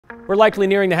We're likely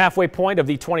nearing the halfway point of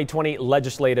the 2020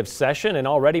 legislative session, and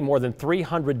already more than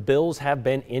 300 bills have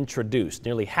been introduced.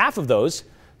 Nearly half of those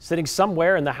sitting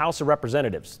somewhere in the House of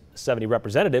Representatives. 70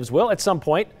 representatives will, at some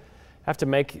point, have to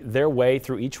make their way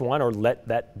through each one or let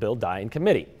that bill die in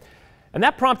committee. And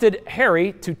that prompted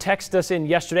Harry to text us in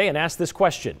yesterday and ask this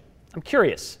question. I'm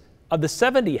curious, of the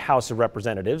 70 House of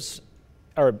Representatives,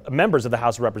 or members of the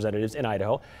House of Representatives in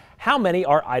Idaho, how many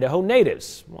are Idaho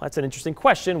natives? Well, that's an interesting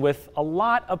question with a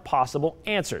lot of possible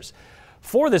answers.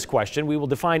 For this question, we will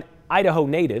define Idaho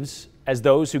natives as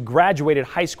those who graduated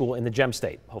high school in the Gem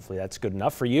State. Hopefully that's good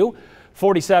enough for you.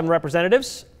 47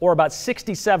 representatives, or about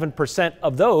 67%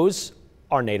 of those,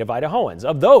 are native Idahoans.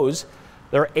 Of those,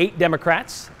 there are 8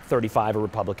 Democrats, 35 are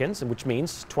Republicans, which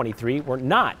means 23 were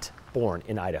not born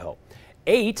in Idaho.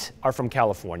 8 are from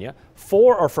California,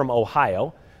 4 are from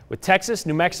Ohio, with Texas,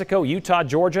 New Mexico, Utah,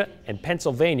 Georgia, and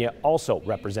Pennsylvania also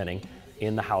representing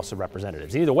in the House of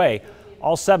Representatives. Either way,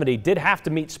 all 70 did have to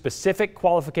meet specific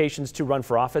qualifications to run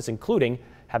for office, including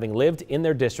having lived in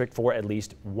their district for at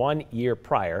least 1 year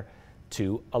prior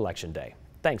to Election Day.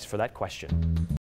 Thanks for that question.